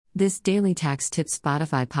This Daily Tax Tips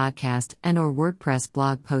Spotify podcast and/or WordPress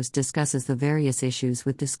blog post discusses the various issues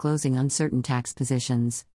with disclosing uncertain tax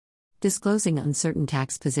positions. Disclosing uncertain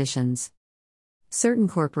tax positions. Certain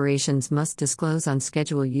corporations must disclose on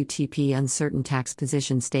Schedule UTP uncertain tax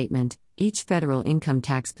position statement, each federal income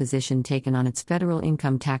tax position taken on its federal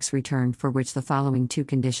income tax return for which the following two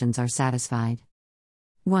conditions are satisfied.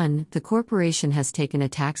 1. The corporation has taken a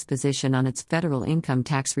tax position on its federal income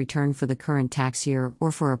tax return for the current tax year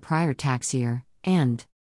or for a prior tax year, and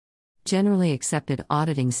generally accepted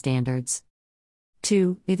auditing standards.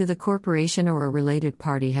 2. Either the corporation or a related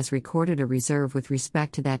party has recorded a reserve with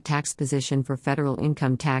respect to that tax position for federal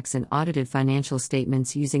income tax in audited financial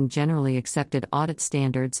statements using generally accepted audit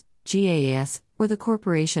standards, GAAP, or the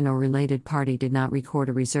corporation or related party did not record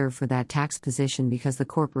a reserve for that tax position because the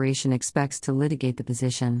corporation expects to litigate the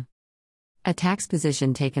position. A tax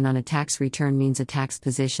position taken on a tax return means a tax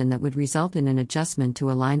position that would result in an adjustment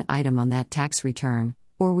to a line item on that tax return,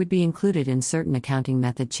 or would be included in certain accounting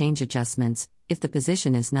method change adjustments, if the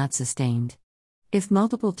position is not sustained. If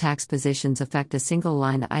multiple tax positions affect a single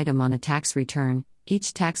line item on a tax return,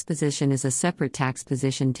 each tax position is a separate tax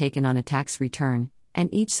position taken on a tax return, and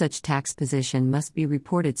each such tax position must be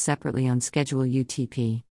reported separately on Schedule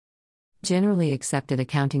UTP. Generally Accepted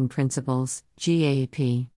Accounting Principles,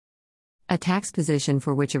 GAAP. A tax position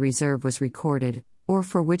for which a reserve was recorded, or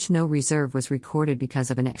for which no reserve was recorded because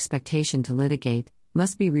of an expectation to litigate,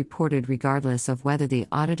 must be reported regardless of whether the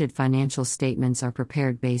audited financial statements are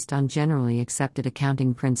prepared based on Generally Accepted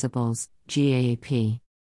Accounting Principles, GAAP.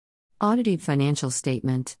 Audited Financial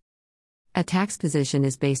Statement. A tax position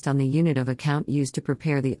is based on the unit of account used to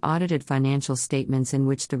prepare the audited financial statements in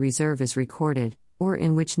which the reserve is recorded, or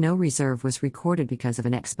in which no reserve was recorded because of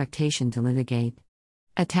an expectation to litigate.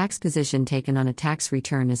 A tax position taken on a tax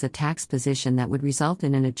return is a tax position that would result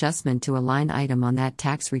in an adjustment to a line item on that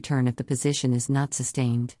tax return if the position is not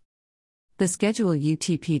sustained. The Schedule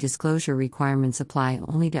UTP disclosure requirements apply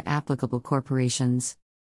only to applicable corporations.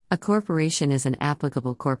 A corporation is an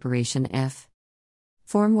applicable corporation if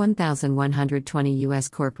Form 1120 U.S.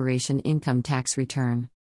 Corporation Income Tax Return.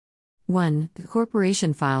 1. The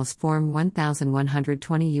corporation files Form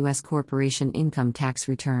 1120 U.S. Corporation Income Tax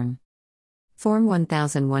Return. Form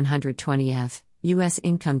 1120-F, U.S.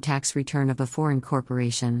 Income Tax Return of a Foreign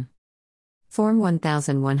Corporation. Form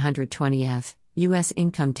 1120-F, U.S.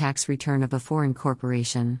 Income Tax Return of a Foreign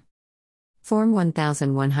Corporation. Form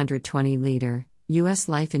 1120-Liter, U.S.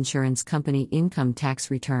 Life Insurance Company Income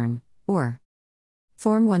Tax Return, or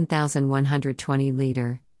Form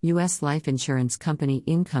 1120-Liter, U.S. Life Insurance Company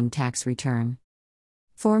Income Tax Return.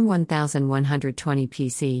 Form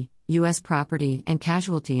 1120-PC, U.S. Property and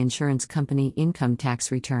Casualty Insurance Company Income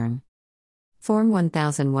Tax Return. Form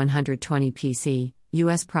 1120-PC,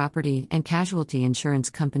 U.S. Property and Casualty Insurance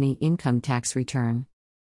Company Income Tax Return.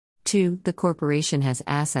 2. The corporation has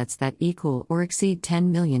assets that equal or exceed $10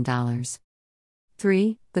 million.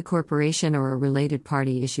 3. The corporation or a related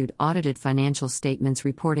party issued audited financial statements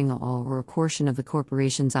reporting all or a portion of the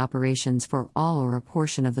corporation's operations for all or a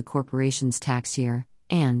portion of the corporation's tax year,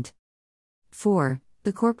 and 4.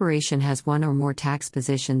 The corporation has one or more tax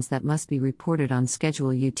positions that must be reported on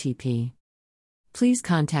Schedule UTP. Please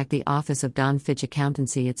contact the Office of Don Fitch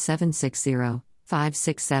Accountancy at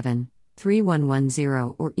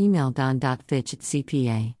 760-567-3110 or email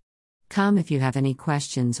don.fitch@cpa.com if you have any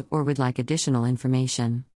questions or would like additional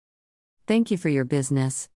information. Thank you for your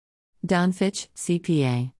business. Don Fitch,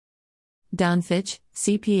 CPA. Don Fitch,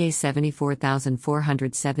 CPA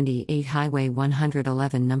 74478 Highway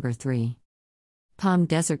 111 No. 3. Palm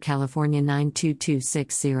Desert, California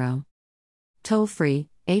 92260. Toll free,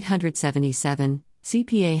 877,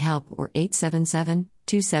 CPA Help or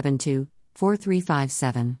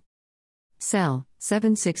 877-272-4357. Cell,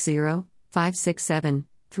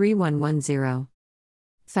 760-567-3110.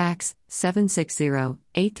 Fax,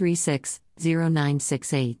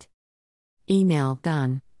 760-836-0968. Email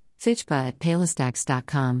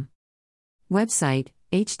don.fitchba@paylistax.com. Website,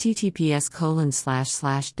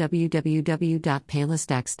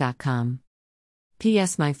 https://www.paylistax.com.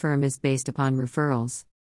 P.S. My firm is based upon referrals.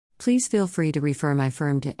 Please feel free to refer my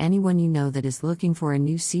firm to anyone you know that is looking for a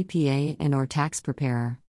new CPA and/or tax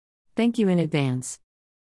preparer. Thank you in advance.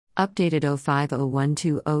 Updated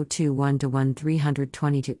 05/01/2021 to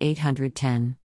 1/320 to 810.